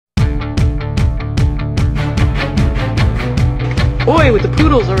Oi, with the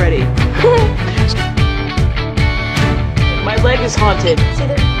poodles already. My leg is haunted.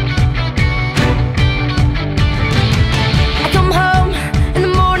 I come home in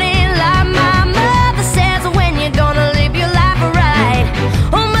the morning like my mother says, when you're gonna live your life right.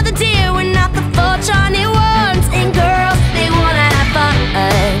 Oh mother dear, we're not the fortunate ones, and girls, they wanna have fun.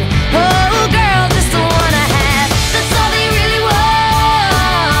 Oh girls just wanna have, that's all they really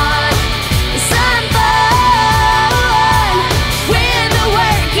want, is some fun when the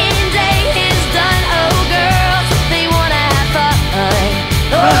working day is done. Oh girls, they wanna have fun.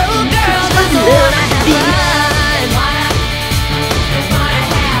 Oh girls just wanna have fun.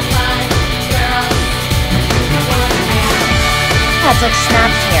 That's like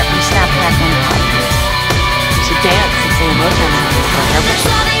Snap's hair from Snapchat Empire. We should dance and sing Motown songs forever.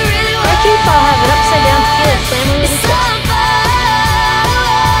 I keep have an upside down